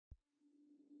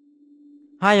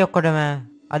Hi ඔක්කොටම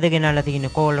අද ගෙනල්ලා තියෙන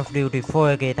Call of Duty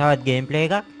 4 එකේ තවත් ගේම් ප්ලේ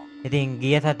එකක්. ඉතින්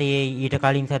ගිය සතියේ ඊට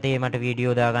කලින් සතියේ මට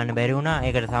වීඩියෝ දාගන්න බැරි වුණා.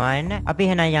 ඒකට සමාවෙන්න. අපි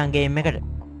එහෙනම් යන් ගේම් එකට.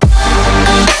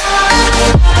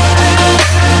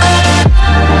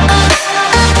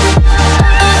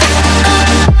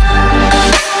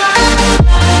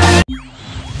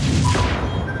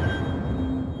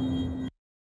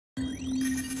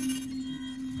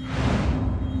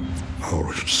 Our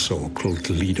so-called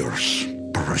leaders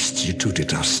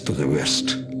prostituted us to the West,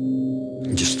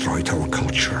 destroyed our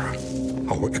culture,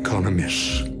 our economies,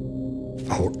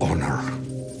 our honor.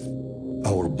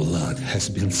 Our blood has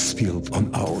been spilled on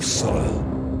our soil.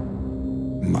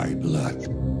 My blood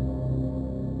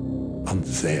on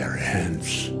their hands.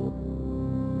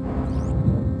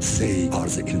 They are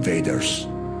the invaders.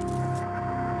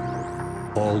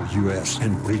 All US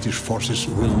and British forces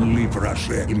will leave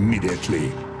Russia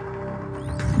immediately,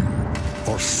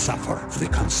 or suffer the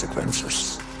consequences.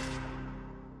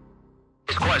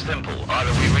 It's quite simple.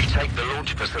 Either we retake the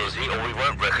launch facility or we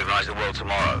won't recognize the world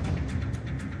tomorrow.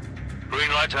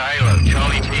 Green light to Halo.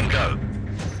 Charlie team go.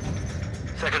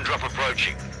 Second drop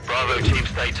approaching. Bravo team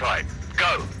stay tight.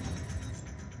 Go!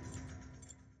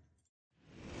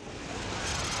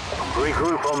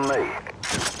 Regroup on me.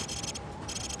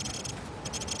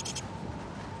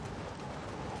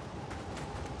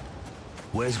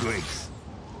 Where's Griggs?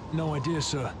 No idea,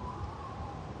 sir.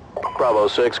 Bravo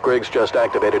 6, Griggs just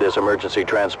activated his emergency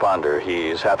transponder.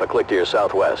 He's half a click to your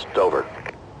southwest. Over.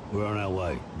 We're on our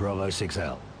way. Bravo 6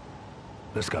 out.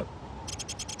 Let's go.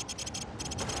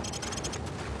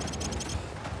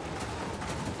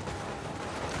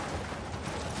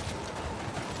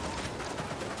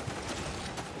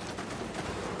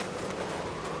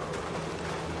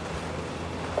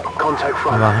 Contact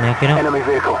front. Enemy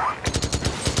vehicle.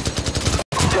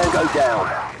 Tango down.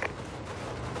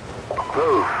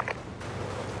 Move.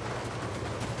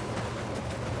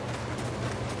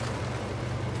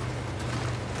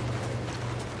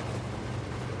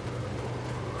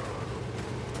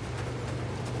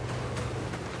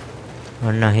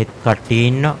 ඔන්න හිත කට්ටිය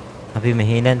ඉන්නවා. අපි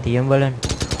මෙහෙ ඉඳන් තියමු බලන්න.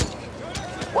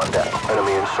 One down.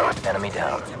 Enemy inside. Enemy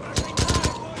down.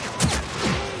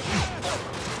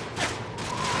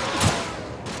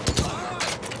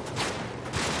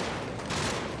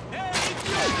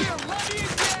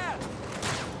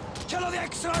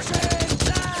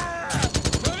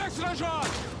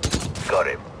 Got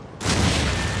him.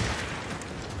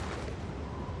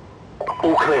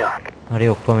 All clear. හරි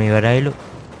ඔක්කොම ඉවරයිලු.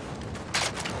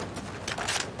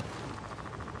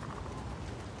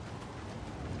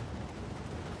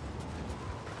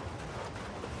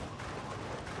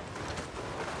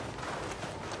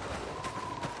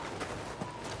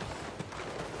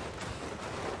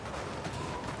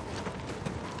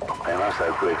 They must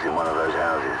have Griggs in one of those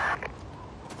houses.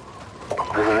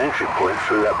 There's an entry point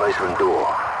through that basement door.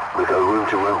 We go room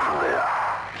to room from there.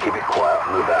 Keep it quiet,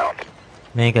 move out.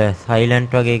 මේක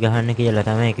silent වගේ ගහන්න කියලා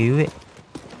තමයි කිව්වේ.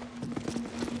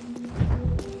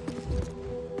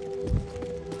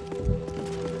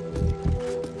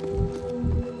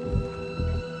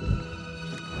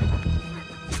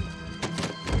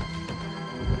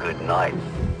 Good night.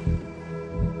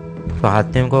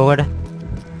 පහත් වෙමු කෝකට.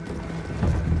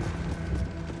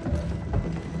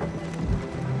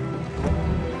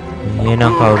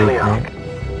 එහෙනම් කවුරුත් නැහැ.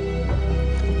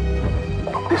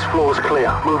 This floor's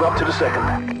clear. Move up to the second.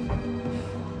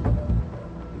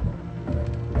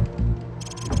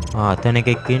 අතන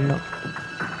එකෙක් ඉන්නවා.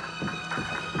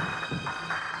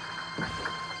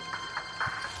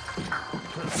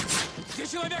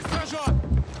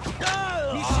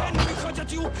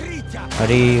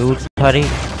 හරි උත් හරි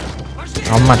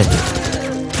අම්මට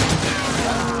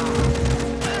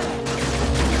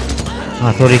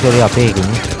සෝරි අපේ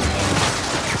එකනේ.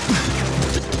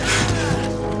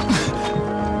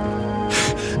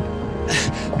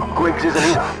 Griggs isn't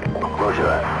here. Roger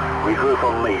that. Regroup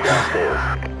on me downstairs.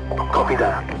 Copy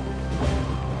that.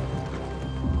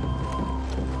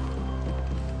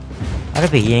 අර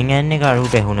පියෙන් යන්නේ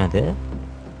කරුට ඇහුණද?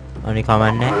 අනේ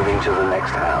කමන්නේ. Moving to the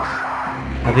next house.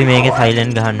 අපි මේකේ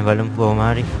සයිලන්ට් ගහන්න බලමු කොහොම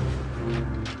හරි.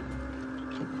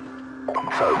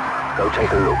 So, go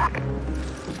take a look.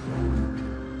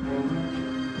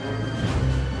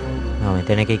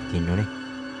 මෙතන එකෙක් ඉන්නෝනේ.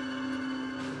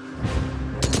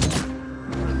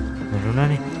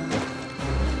 මරුණානේ.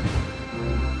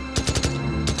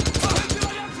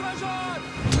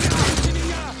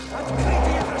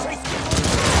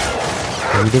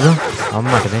 ඉතින්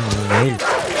අම්මට මෙන්න මේල්.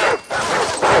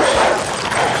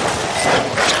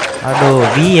 අඩෝ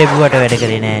වී එව්වට වැඩ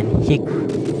කරේ නෑනේ. චික්.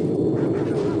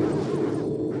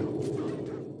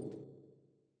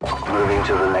 Moving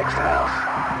Moving to the next house.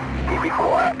 Keep it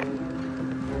quiet.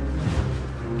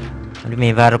 අපි මේ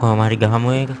වාර කොහොම හරි ගහමු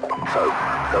ඒක. So,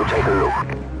 go take a look.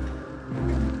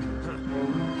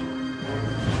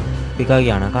 පිකා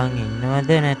යනකම්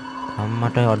ඉන්නවද නැත්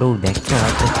අම්මට අඩු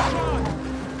දැක්කවද?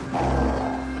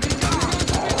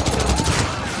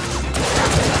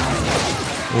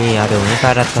 ඒ අර උනේ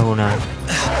කාටත් වුණා.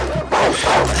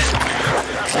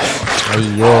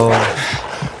 අයියෝ.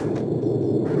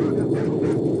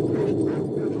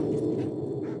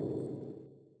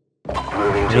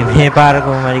 මේ පාර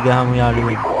කොහොම හරි ගහමු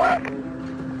යාළුවෝ.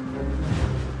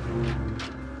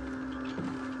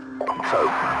 So,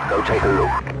 go take a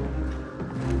look.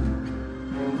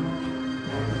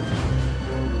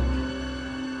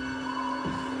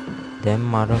 දැන්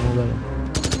මරමු ගල.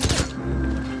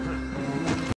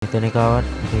 මෙතන කාවත්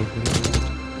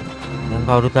දැන්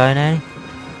කවුරුත් ආවේ නැහැ.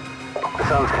 The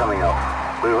sun's coming up.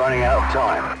 We're running out of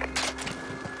time.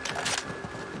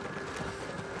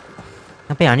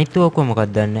 අපි අනිත් තුවක්කුව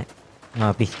මොකක්ද දන්නේ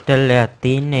නැහැ. පිස්ටල් එකක්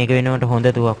තියෙන්නේ ඒක වෙනකොට හොඳ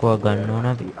තුවක්කුවක් ගන්න ඕන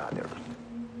අපි.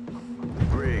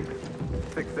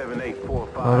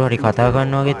 කවුරු හරි කතා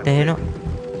කරනවා වගේත් ඇහෙනවා.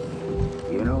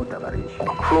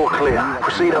 Floor clear.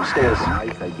 Proceed upstairs.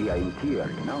 Nice idea in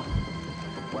theory, no?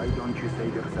 Why don't you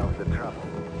save yourself the trouble?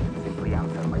 Simply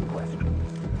answer my question.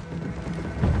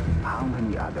 How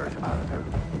many others are there?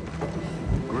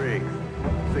 Griggs,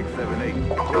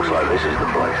 678. Looks like this is the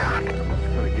place.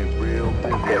 It's gonna get real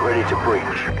busy. Get ready to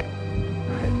breach.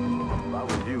 If I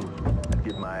was you, I'd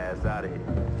get my ass out of here.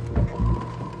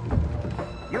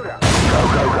 Yura! Go,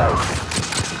 go, go.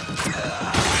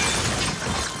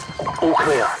 All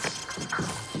clear.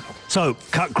 So,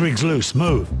 cut Griggs loose.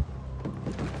 Move.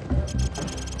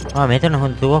 මෙතන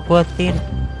හොඳ තුවක්කුවක්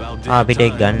තියෙනවා. අපිට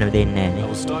ඒක ගන්න දෙන්නේ නැහැ I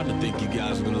was starting to think you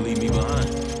guys were gonna leave me behind.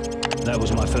 That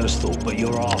was my first thought, but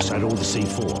your ass had all the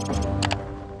C4.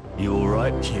 You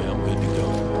alright? Yeah, I'm good to go.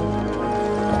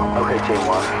 Okay, Team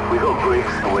 1. We got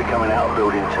Griggs and we're coming out of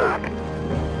Building 2.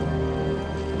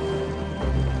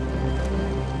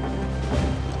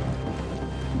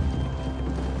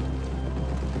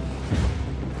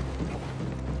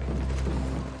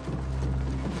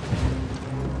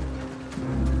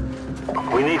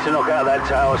 We need to knock out that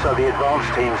tower so the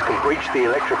advanced teams can breach the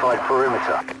electrified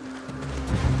perimeter.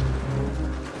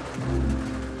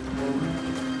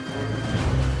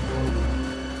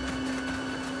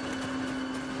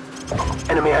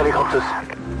 Enemy helicopters.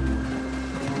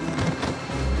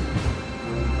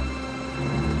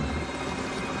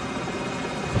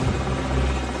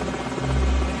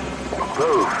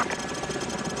 Move.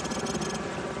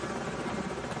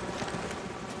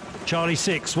 Charlie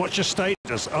 6, what's your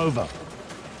status? Over.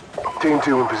 Team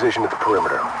 2 in position at the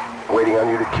perimeter. Waiting on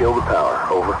you to kill the power.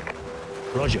 Over.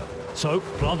 Roger. So,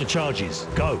 plant the charges.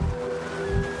 Go.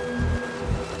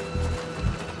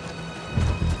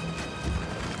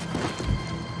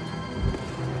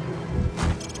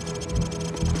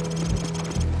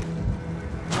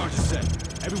 Charge is set.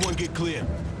 Everyone get clear.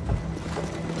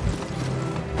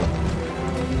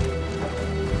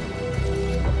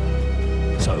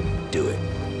 So, do it.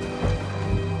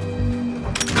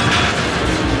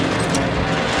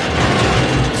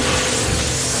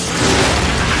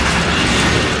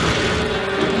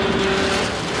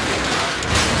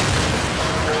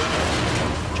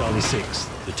 Charlie 6,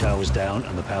 the tower's down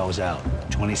and the power's out.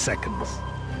 20 seconds.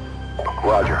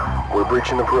 Roger. We're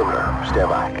breaching the perimeter. Stand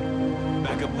by.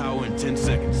 Backup power in 10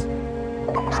 seconds.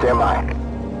 Stand by.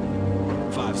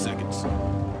 5 seconds.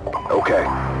 Okay.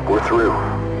 We're through.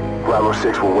 Bravo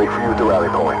 6 will wait for you at the rally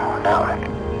point. Out.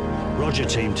 Roger,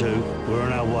 Team 2. We're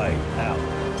on our way. Out.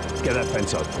 Get that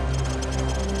fence open.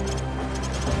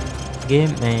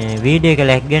 Game video එක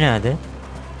lag ගෙනාද?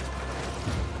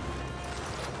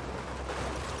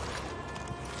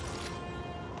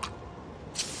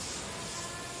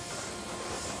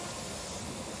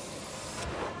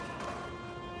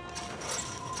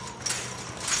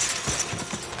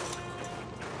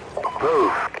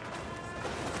 Move.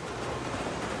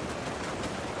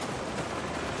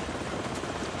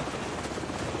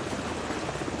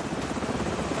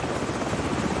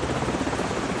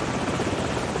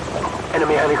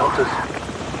 Enemy helicopters.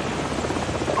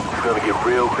 It's gonna get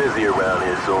real busy around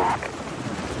here soon.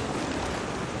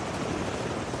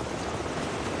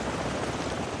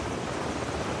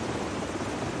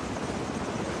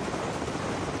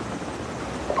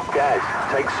 Guys,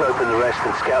 take Soap and the rest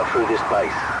and scout through this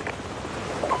base.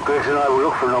 Griggs and I will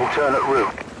look for an alternate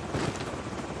route.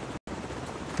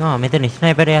 මෙතන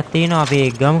sniper එකක් තියෙනවා අපි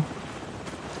ඒක ගමු.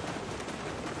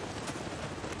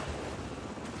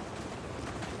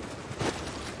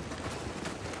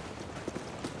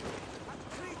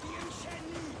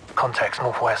 Contacts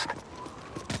northwest.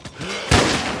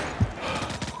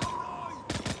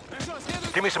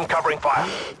 Give me some covering fire.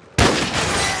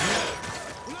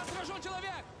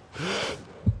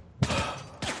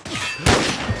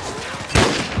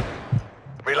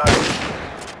 Reloading.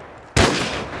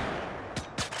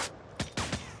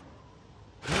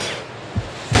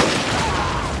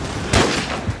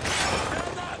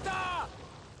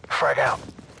 Frag out.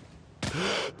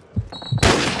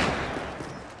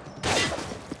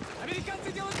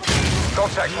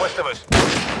 Contacts west of us.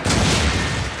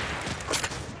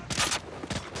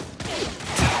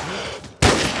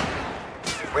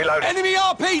 Reloading. Enemy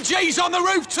RPGs on the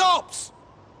rooftops!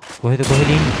 කොහෙද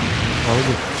ඉන්නේ?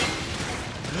 කවුද?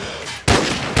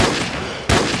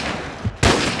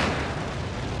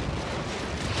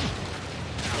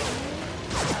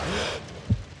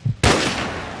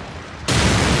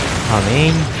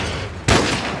 Amen.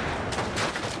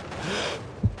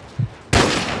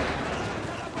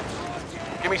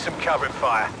 Give me some covering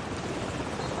fire.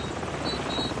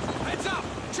 Heads up!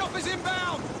 Choppers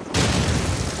inbound!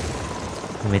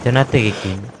 මෙතනත් එකෙක්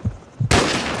ඉන්නේ.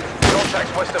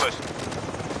 Contacts west of us.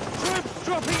 Troops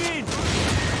dropping in!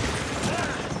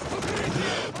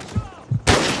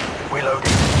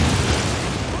 Reloading.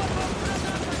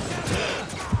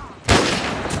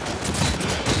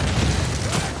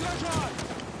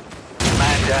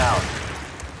 Man down.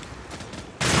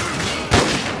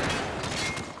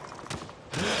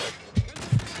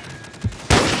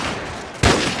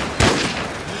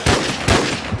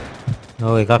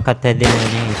 ඔව් එකක්වත් හැදෙන්නේ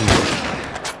නැහැ ඉතින්.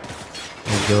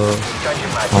 අයියෝ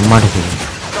Changing mag. අම්මට කිව්වා.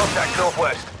 Contact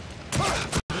northwest.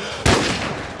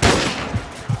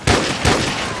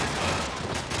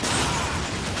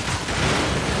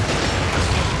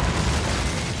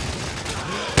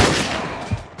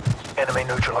 Enemy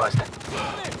neutralized.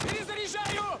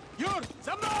 Перезаряжаю! Юр,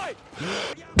 за мной!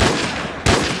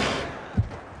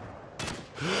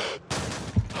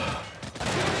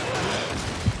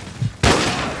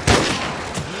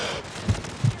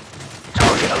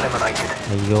 Target eliminated.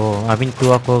 අයියෝ අපින්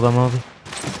තුවක් ඕගම අපි.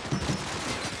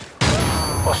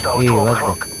 Hostile ඒ 12 වද.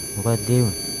 o'clock. මොකක්ද ඒ?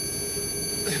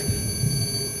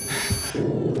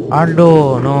 අඩෝ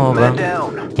නෝ Man බං.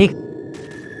 down. ටික්.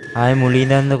 ආයේ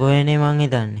මුලින්දන්ද කොහෙනේ මං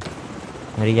හිතන්නේ.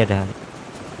 හරියට හරි.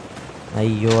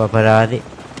 අයියෝ අපරාධේ.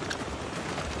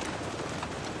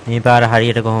 මේ පාර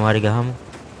හරියට කොහොම හරි ගහමු.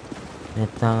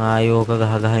 නැත්තම් ආයේ ඕක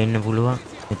ගහ ගහ ඉන්න පුළුවන්.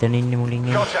 මෙතන ඉන්නේ මුලින්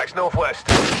එන්නේ. Contacts northwest.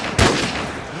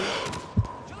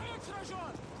 Человек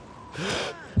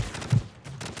сражен!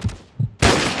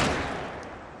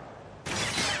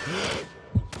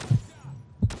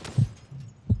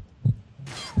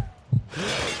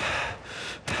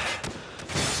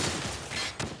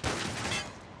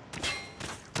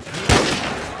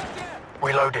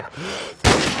 Reloading.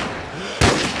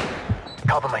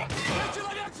 Cover me.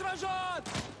 Человек сражен!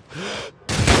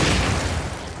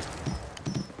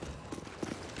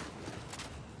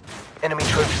 Enemy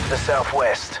troops to the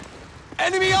southwest.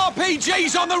 Enemy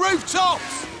RPGs on the rooftops!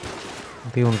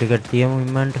 අපි උන් ටිකට තියමු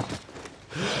ඉම්මන්ට.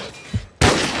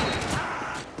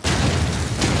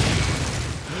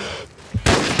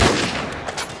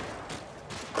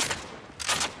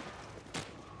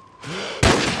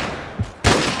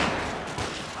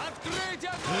 Открыть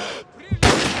огонь!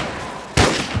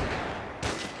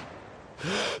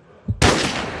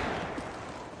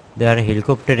 දැන්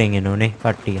හෙලිකොප්ටරෙන් එනෝනේ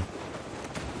කට්ටිය.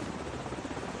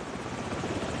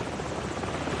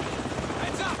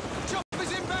 Heads up!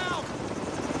 Choppers inbound!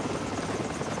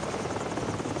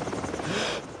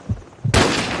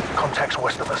 Contacts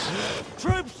west of us.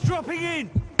 Troops dropping in!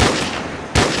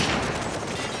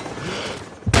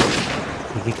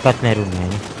 එකෙක්වත් නැරුන්නේ නැහැ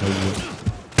නේ. අයියෝ.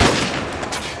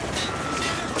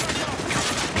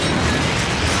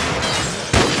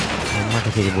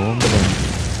 අම්මට කිරි බෝම්බ දැම්මා.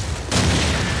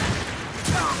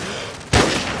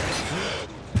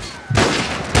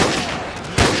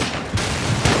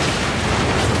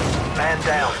 Man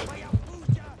down.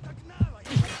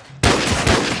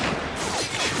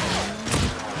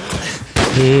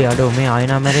 ඒ අඩෝ මේ ආයෙ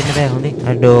නම් මැරෙන්න බෑ හොඳේ.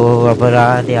 අඩෝ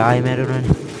අපරාධේ ආයෙ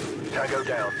මැරුණානේ. Tango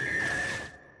down.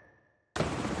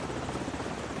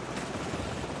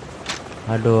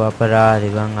 අඩෝ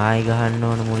අපරාධේ බං ආයෙ ගහන්න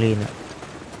ඕන මුලින්.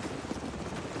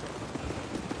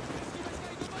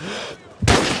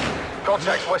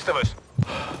 Contacts west of us.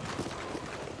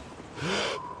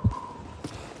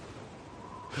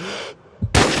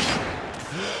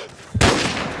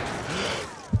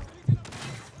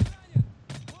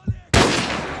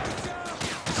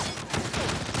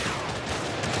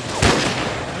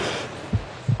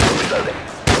 Reloading.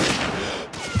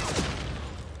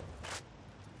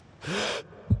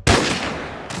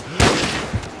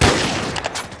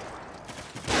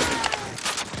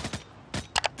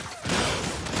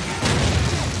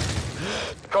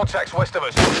 Contacts west of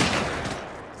us.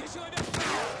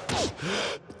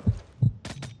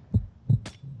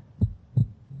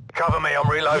 Cover me, I'm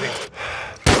reloading.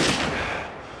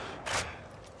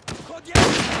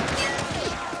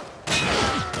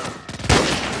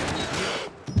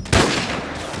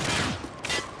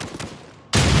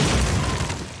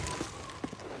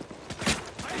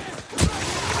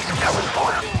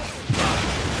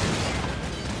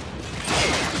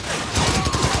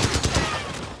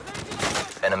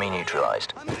 Enemy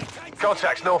neutralized.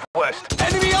 Contacts northwest.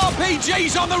 Enemy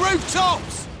RPGs on the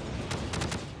rooftops!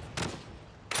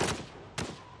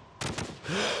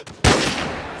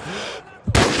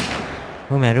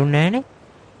 මැරුන්නේ නෑනේ.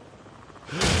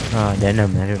 දැන්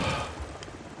නම් මැරුණා.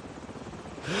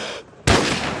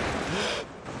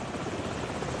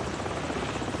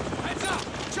 Heads up!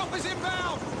 Choppers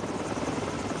inbound!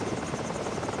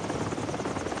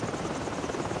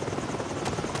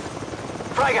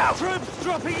 Frag out! Troops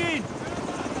dropping in!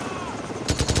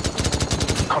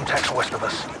 Contacts west of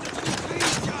us.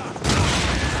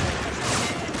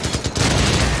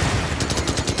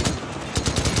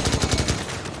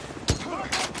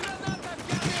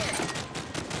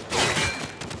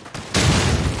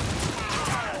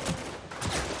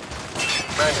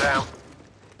 Man down.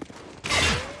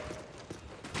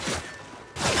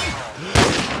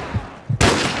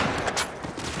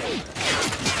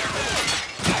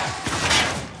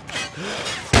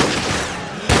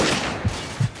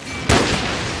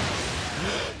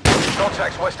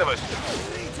 Contacts west of us.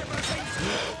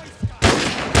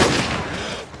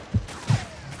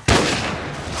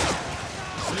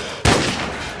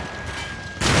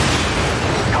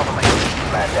 Cover me.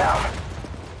 Man down.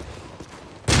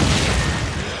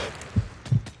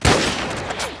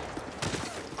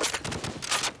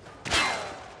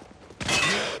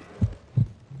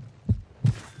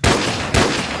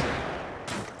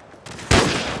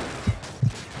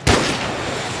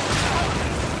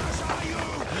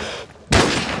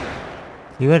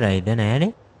 ඉවරයිද නෑනේ.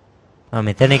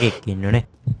 මෙතන එකෙක් ඉන්නනේ.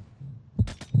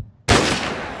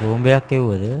 බෝම්බයක්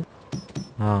එව්වද?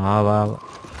 ආවා.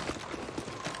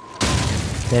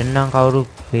 දැන් නම් කවුරු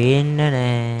පේන්නේ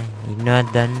නෑ. ඉන්නවද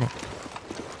දන්නේ.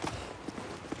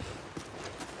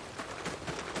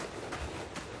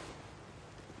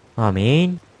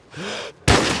 මේන්.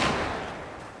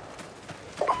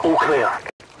 All clear.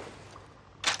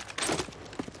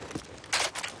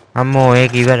 අම්මෝ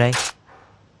ඒක ඉවරයි.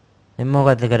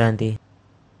 මොකද්ද කරන්නේ?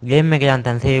 ගේම් එක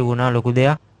යන්තම් සේව් වුණා ලොකු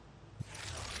දෙයක්.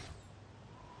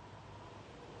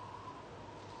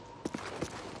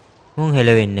 මුන්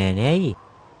හෙලවෙන්නේ නෑනේ ඇයි?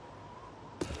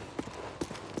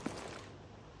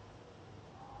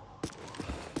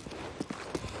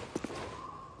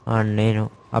 අනේ නෝ.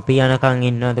 අපි යනකම්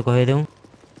ඉන්නවද කොහෙද උන්?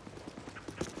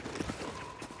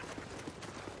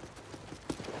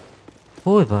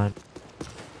 ඕයි බාන.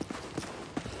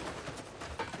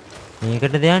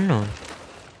 මේකටද යන්න ඕන.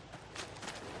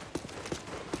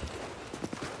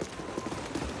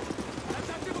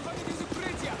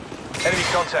 Enemy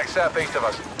contact southeast of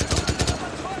us.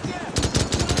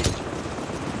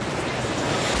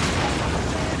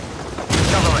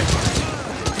 Cover me.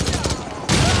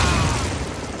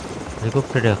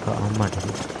 Helicopter එක අම්මට.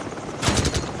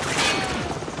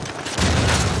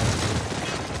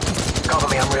 Cover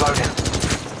me, I'm reloading.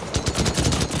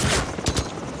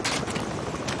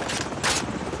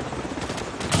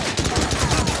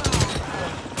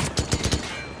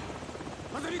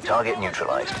 Target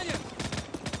neutralized.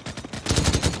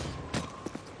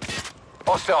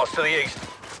 Hostiles to the east.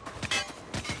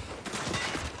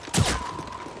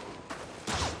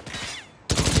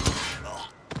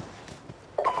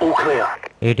 All clear.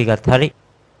 ඒ ටිකත් හරි.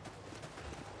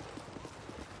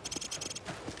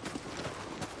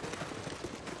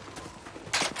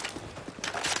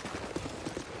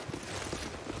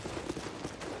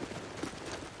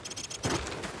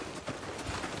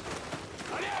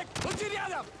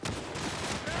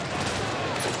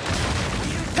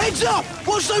 Heads up!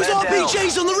 Watch those Man down.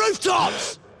 RPGs on the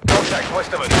rooftops! Contacts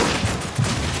west of us.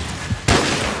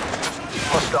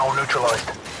 Hostile neutralized.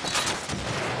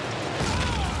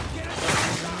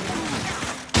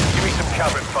 Give me some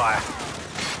covering fire.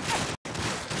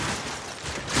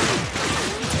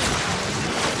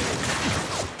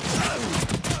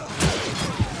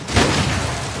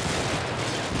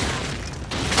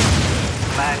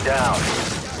 Man down.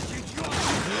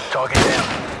 Target down.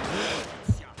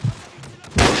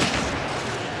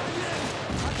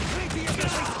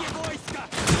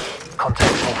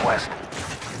 Contact northwest.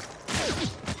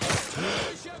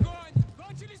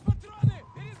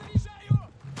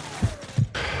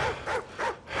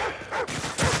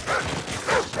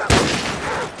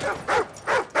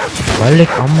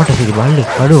 බල්ලෙක් අම්මට සිරි බල්ලෙක්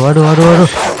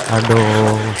අඩෝ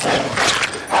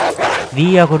වී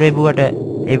අකුර එබුවට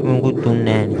ඒ මුකුත්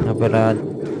තුන්නේ නැහැ අපරාධ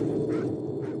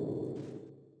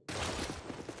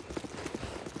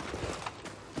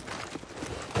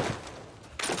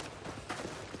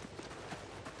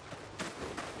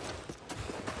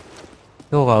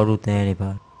යෝ කවුරුත් නැහැ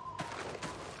නේ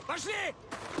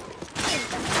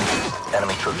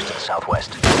Enemy troops to the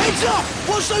southwest. Heads up!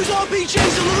 Watch those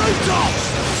RPGs on the rooftops!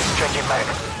 Changing mag.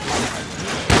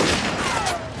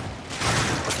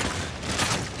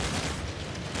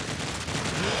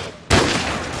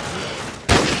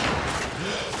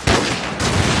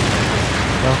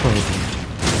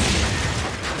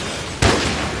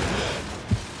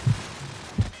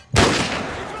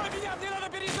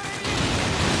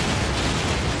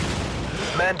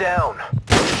 Man down.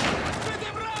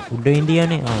 උඩ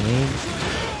ඉන්දියානේ මේ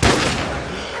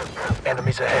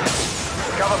Enemies ahead.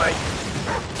 Cover me.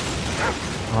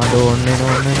 ආඩෝ ඔන්නේ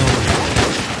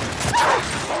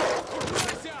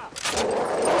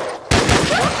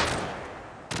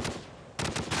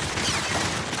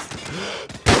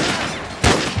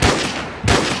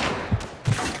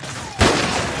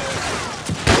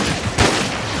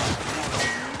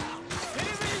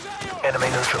Enemy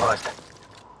neutralized.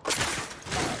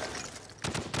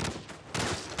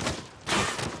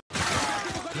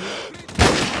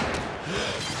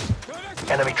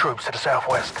 Enemy troops to the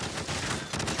southwest.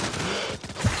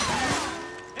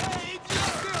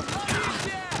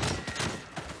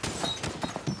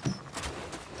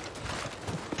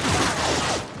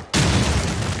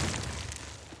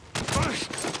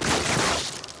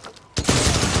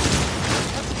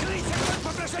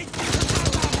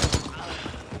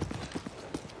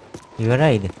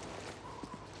 ඉවරයිද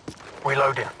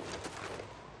Reloading.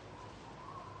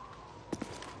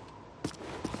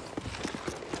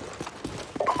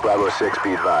 Bravo 6,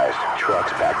 be advised.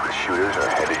 Trucks back with shooters are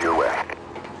headed your way.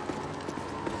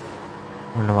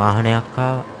 ඔන්න වාහනයක්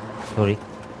ආවා sorry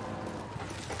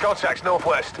Contacts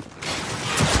northwest.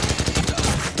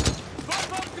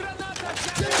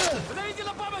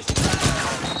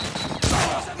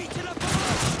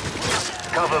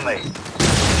 Cover me.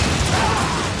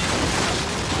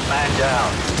 Man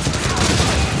down.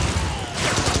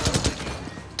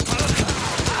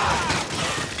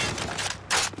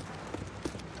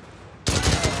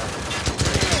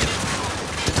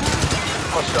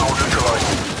 Hostile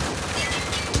neutralized.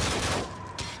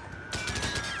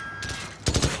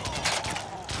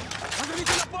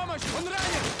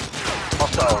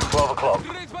 Hostile, 12 o'clock.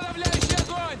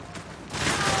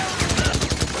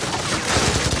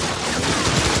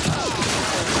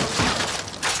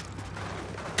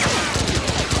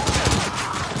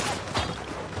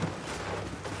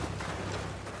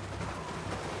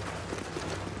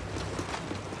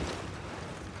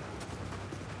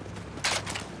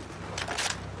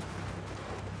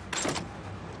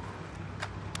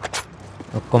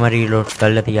 ඔක්කොම reload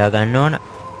කරලා තියාගන්න ඕන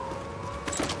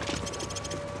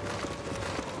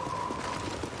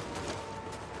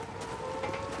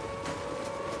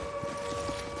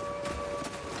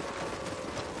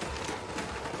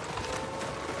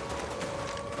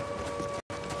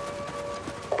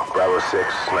Bravo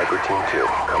 6, Sniper Team 2,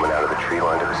 coming out of the tree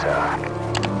line to the south.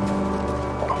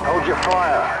 Hold your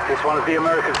fire. It's one of the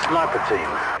American sniper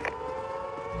teams.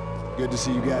 Good to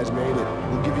see you guys made it.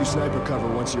 We'll give you sniper cover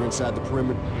once you're inside the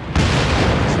perimeter.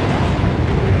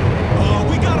 Oh,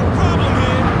 we got a problem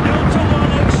here! Delta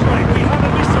 1 X-ray, we have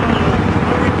a missile now.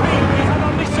 I repeat, we have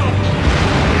a missile.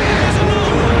 There's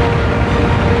another one!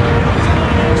 Delta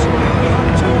 1 X-ray, we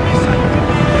have 2 missiles in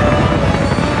the air.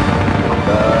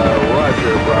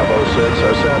 Roger, Bravo 6.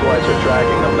 Our satellites are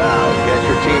tracking them now. Get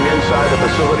your team inside the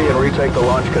facility and retake the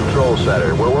launch control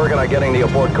center. We're working on getting the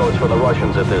abort codes for the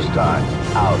Russians at this time.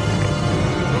 Out.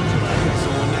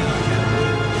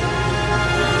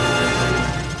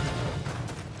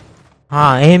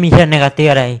 A mission එකත්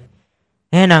ඉවරයි.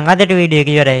 එහෙනම් අදට video එක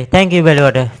ඉවරයි. Thank you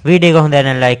බලවට. Video එක හොඳ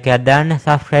නම් like එකක් දාන්න,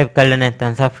 subscribe කරලා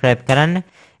නැත්නම් subscribe කරන්න.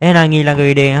 එහෙනම් ඊළඟ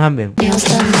වීඩියෝ එකෙන් හම්බෙමු.